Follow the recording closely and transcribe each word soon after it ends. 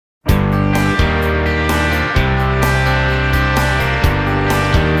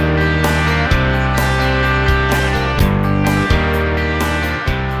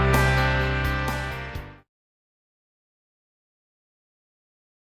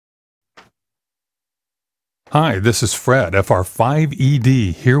Hi, this is Fred,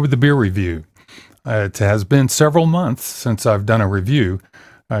 FR5ED, here with the beer review. It has been several months since I've done a review.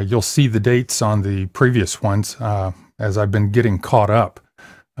 You'll see the dates on the previous ones as I've been getting caught up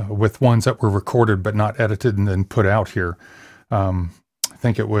with ones that were recorded but not edited and then put out here. I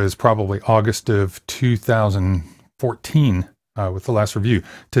think it was probably August of 2014 with the last review.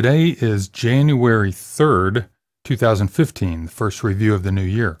 Today is January 3rd, 2015, the first review of the new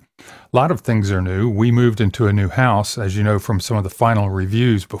year. A lot of things are new. We moved into a new house. As you know from some of the final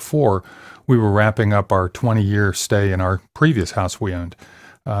reviews before, we were wrapping up our 20-year stay in our previous house we owned.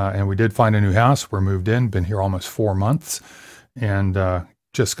 And we did find a new house. We're moved in, been here almost 4 months, and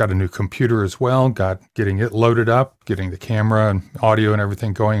just got a new computer as well, getting it loaded up, getting the camera and audio and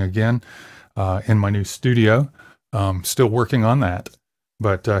everything going again in my new studio. Still working on that.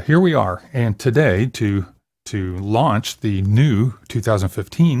 But here we are. And today, to launch the new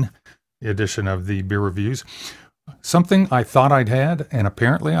 2015 edition of the beer reviews, something I thought I'd had, and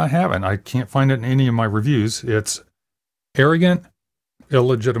apparently I haven't. I can't find it in any of my reviews. It's Arrogant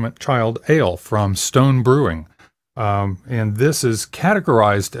Illegitimate Child Ale from Stone Brewing. And this is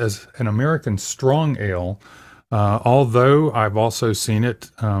categorized as an American strong ale, although I've also seen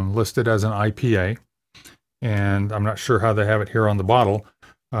it listed as an IPA, and I'm not sure how they have it here on the bottle.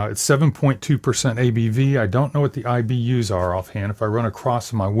 It's 7.2% ABV. I don't know what the IBUs are offhand. If I run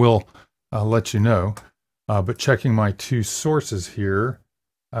across them, I will let you know. But checking my two sources here,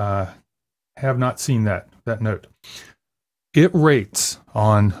 have not seen that note. It rates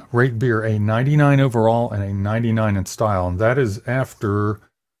on Rate Beer a 99 overall and a 99 in style, and that is after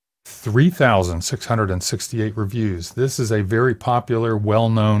 3,668 reviews. This is a very popular,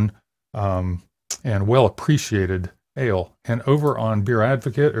 well-known, and well-appreciated ale. And over on Beer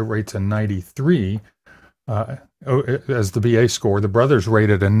Advocate, it rates a 93 as the BA score. The brothers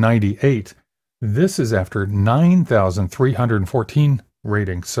rated a 98. This is after 9,314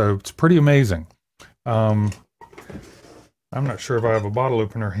 ratings, so it's pretty amazing. I'm not sure if I have a bottle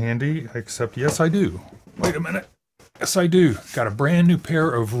opener handy, except yes, I do. Wait a minute. Yes, I do. Got a brand new pair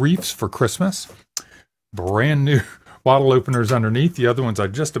of Reefs for Christmas. Brand new bottle openers underneath. The other ones I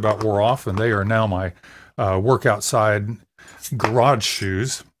just about wore off, and they are now my work outside garage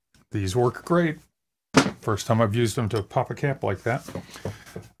shoes. These work great. First time I've used them to pop a cap like that.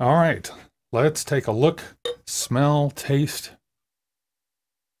 All right, let's take a look, smell, taste.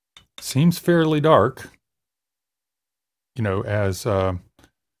 Seems fairly dark, you know, as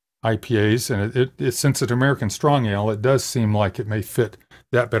IPAs, and it since it's American strong ale, it does seem like it may fit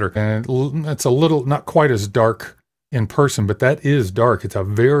that better. And it's a little, not quite as dark in person, but that is dark. It's a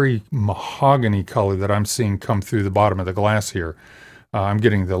very mahogany color that I'm seeing come through the bottom of the glass here. I'm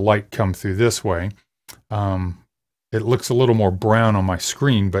getting the light come through this way. It looks a little more brown on my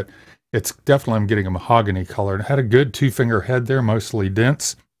screen, but it's definitely, I'm getting a mahogany color. It had a good 2-finger head there, mostly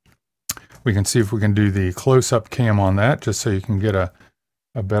dense. We can see if we can do the close-up cam on that, just so you can get a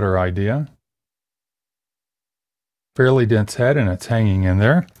better idea. Fairly dense head, and it's hanging in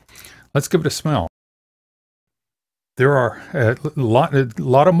there. Let's give it a smell. There are a lot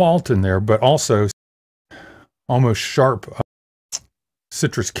of malt in there, but also almost sharp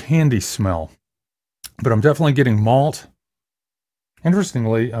citrus candy smell. But I'm definitely getting malt.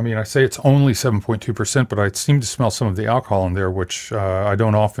 Interestingly, I mean, I say it's only 7.2%, but I seem to smell some of the alcohol in there, which I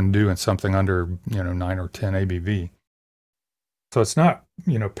don't often do in something under, 9 or 10 ABV. So it's not,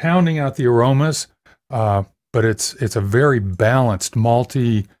 pounding out the aromas, but it's a very balanced,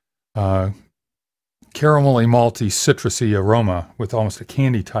 malty, caramelly, malty, citrusy aroma with almost a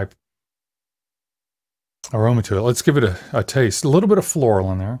candy type aroma to it. Let's give it a taste. A little bit of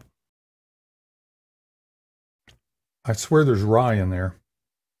floral in there. I swear there's rye in there.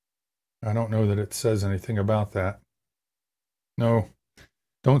 I don't know that it says anything about that. No,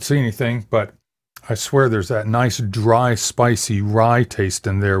 don't see anything, but I swear there's that nice, dry, spicy rye taste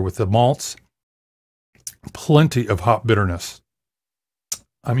in there with the malts. Plenty of hop bitterness.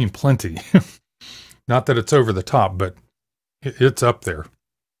 I mean, plenty. Not that it's over the top, but it's up there.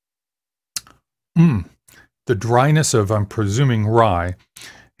 The dryness of, I'm presuming, rye,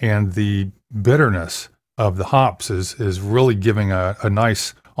 and the bitterness of the hops is really giving a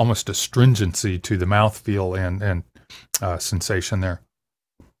nice, almost astringency to the mouthfeel and sensation there.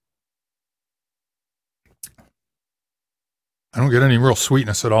 I don't get any real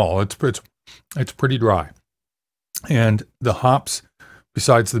sweetness at all. It's pretty dry. And the hops,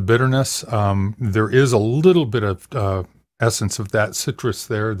 besides the bitterness, there is a little bit of essence of that citrus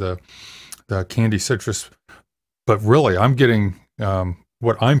there, the candy citrus. But really, I'm getting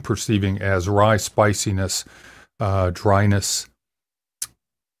what I'm perceiving as rye spiciness, dryness,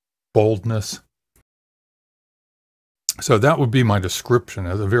 boldness. So that would be my description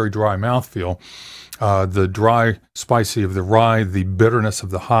as a very dry mouthfeel. The dry, spicy of the rye, the bitterness of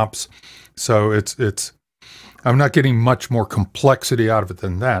the hops. So I'm not getting much more complexity out of it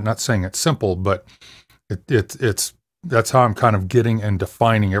than that. Not saying it's simple, but that's how I'm kind of getting and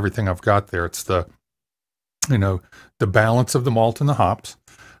defining everything I've got there. It's the balance of the malt and the hops.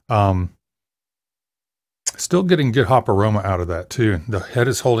 Still getting good hop aroma out of that too. The head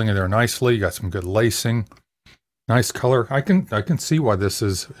is holding in there nicely. You got some good lacing, nice color. I can see why this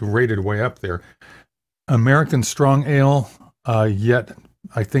is rated way up there. American strong ale, yet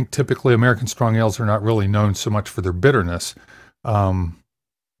I think typically American strong ales are not really known so much for their bitterness. I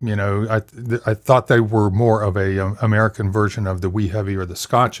thought they were more of a American version of the Wee Heavy or the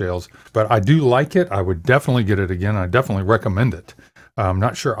Scotch ales, but I do like it. I would definitely get it again. I definitely recommend it. I'm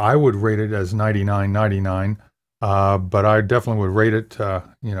not sure I would rate it as 99.99, but I definitely would rate it,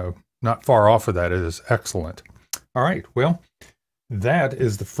 not far off of that. It is excellent. All right, well, that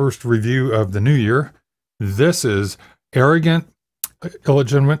is the first review of the new year. This is Arrogant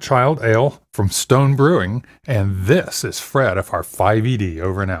Illegitimate Child Ale from Stone Brewing, and this is Fred of our 5ED.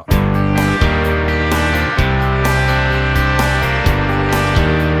 Over and out.